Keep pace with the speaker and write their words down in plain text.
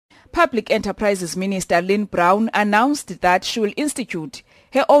Public Enterprises Minister Lynn Brown announced that she will institute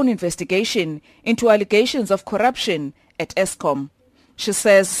her own investigation into allegations of corruption at Eskom. She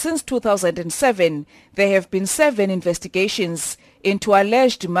says since 2007, there have been 7 investigations into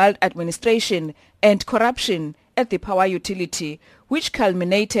alleged maladministration and corruption at the power utility, which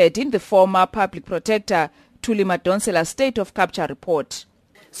culminated in the former public protector Thuli Madonsela's State of Capture report.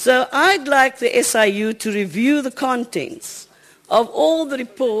 So I'd like the SIU to review the contents of all the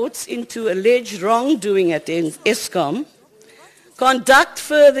reports into alleged wrongdoing at Eskom, conduct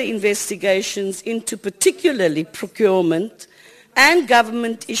further investigations into particularly procurement and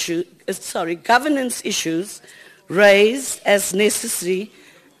governance issues raised as necessary,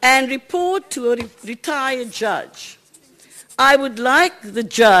 and report to a retired judge. I would like the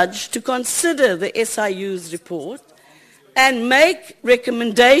judge to consider the SIU's report and make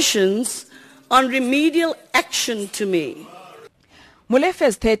recommendations on remedial action to me.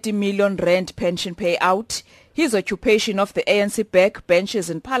 Molefe's 30 million rand pension payout, his occupation of the ANC backbenches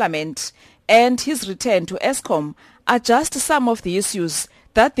in Parliament, and his return to Eskom are just some of the issues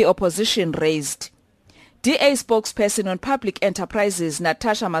that the opposition raised. DA spokesperson on public enterprises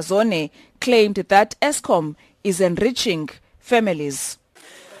Natasha Mazone claimed that Eskom is enriching families.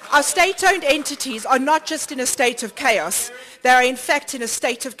 Our state-owned entities are not just in a state of chaos, they are in fact in a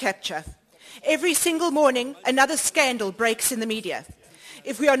state of capture. Every single morning, another scandal breaks in the media.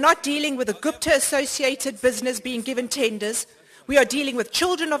 If we are not dealing with a Gupta-associated business being given tenders, we are dealing with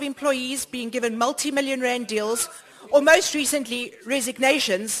children of employees being given multi-million rand deals, or most recently,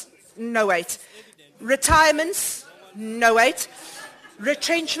 resignations, no wait, retirements, no wait,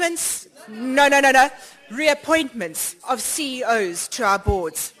 retrenchments, no, reappointments of CEOs to our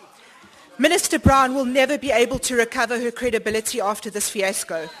boards. Minister Brown will never be able to recover her credibility after this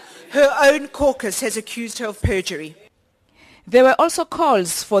fiasco. Her own caucus has accused her of perjury. There were also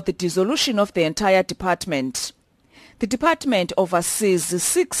calls for the dissolution of the entire department. The department oversees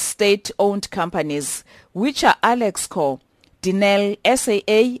 6 state-owned companies, which are Alexco, Denel,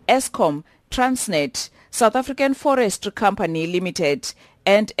 SAA, Eskom, Transnet, South African Forestry Company Limited,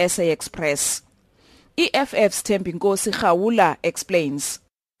 and SA Express. EFF's Thembinkosi Khawula explains.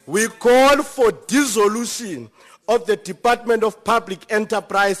 We call for dissolution of the Department of Public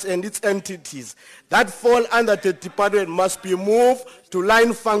Enterprise and its entities that fall under the department must be moved to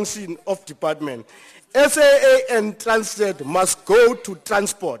line function of department. SAA and Transnet must go to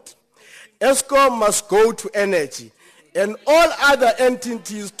transport. Eskom must go to energy, and all other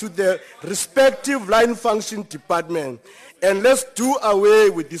entities to the respective line function department. And let's do away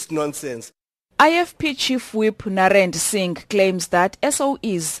with this nonsense. IFP Chief Whip Narend Singh claims that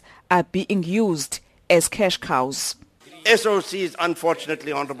SOEs are being used as cash cows. SOCs,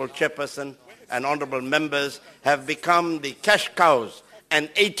 unfortunately, Honourable Chairperson and Honourable Members, have become the cash cows and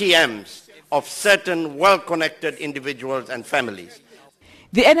ATMs of certain well-connected individuals and families.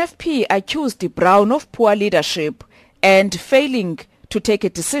 The NFP accused Brown of poor leadership and failing to take a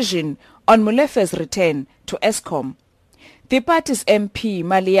decision on Molefe's return to Eskom. The party's MP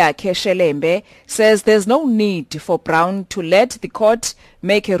Malia Keshelembe says there's no need for Brown to let the court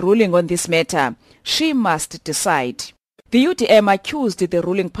make a ruling on this matter. She must decide. The UDM accused the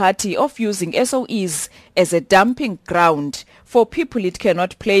ruling party of using SOEs as a dumping ground for people it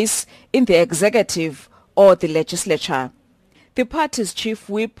cannot place in the executive or the legislature. The party's chief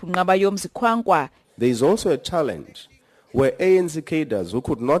whip, Ngabayom Zikwangwa. There is also a challenge where ANC cadres who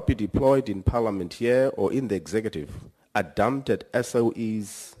could not be deployed in parliament here or in the executive are dumped at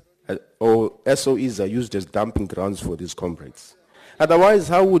SOEs, or SOEs are used as dumping grounds for these comrades. Otherwise,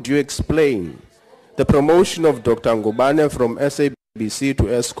 how would you explain the promotion of Dr. Ngubane from SABC to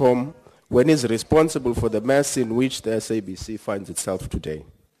Eskom when he's responsible for the mess in which the SABC finds itself today?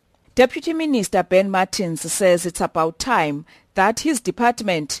 Deputy Minister Ben Martins says it's about time that his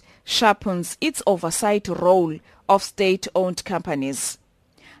department sharpens its oversight role of state-owned companies.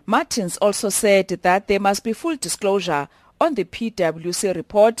 Martins also said that there must be full disclosure on the PwC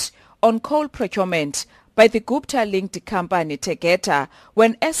report on coal procurement by the Gupta-linked company Tegeta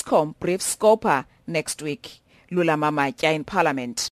when Eskom briefs Scopa next week. Lula Mamatya in Parliament.